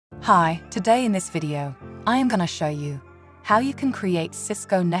Hi, today in this video, I am going to show you how you can create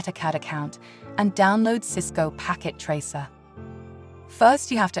Cisco Netacad account and download Cisco Packet Tracer.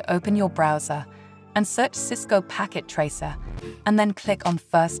 First, you have to open your browser and search Cisco Packet Tracer, and then click on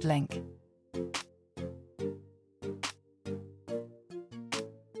first link.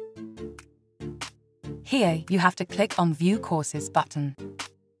 Here, you have to click on View Courses button.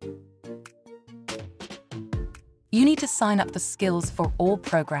 You need to sign up the Skills for All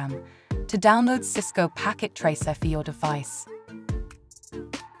program to download Cisco Packet Tracer for your device.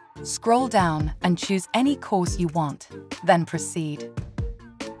 Scroll down and choose any course you want, then proceed.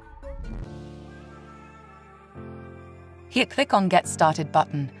 Here, click on Get Started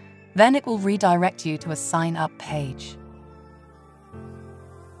button, then it will redirect you to a sign up page.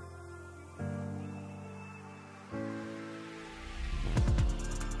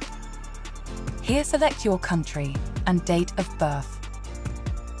 Here, select your country and date of birth.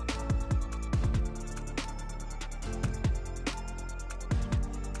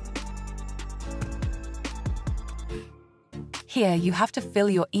 Here, you have to fill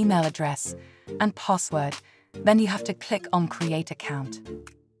your email address and password, then you have to click on Create Account.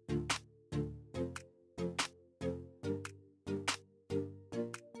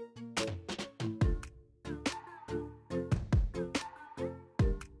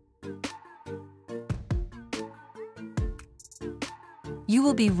 You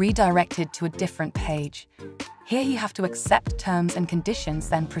will be redirected to a different page. Here you have to accept terms and conditions,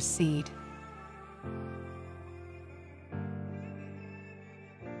 then proceed.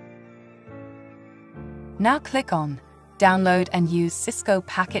 Now click on Download and use Cisco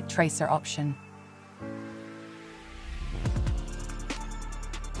Packet Tracer option.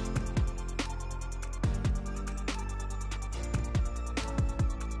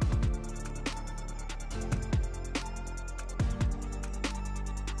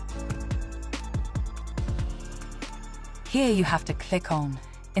 Here you have to click on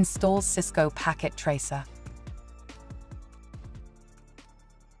Install Cisco Packet Tracer.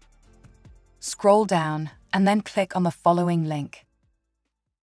 Scroll down and then click on the following link.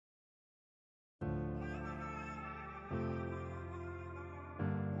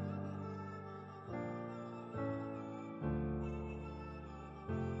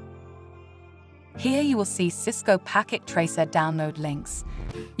 Here you will see Cisco Packet Tracer download links.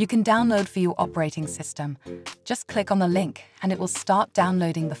 You can download for your operating system. Just click on the link and it will start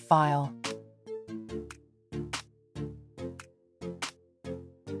downloading the file.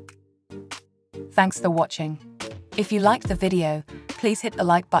 Thanks for watching. If you liked the video, please hit the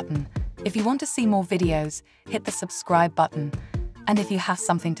like button. If you want to see more videos, hit the subscribe button. And if you have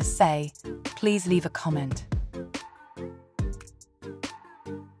something to say, please leave a comment.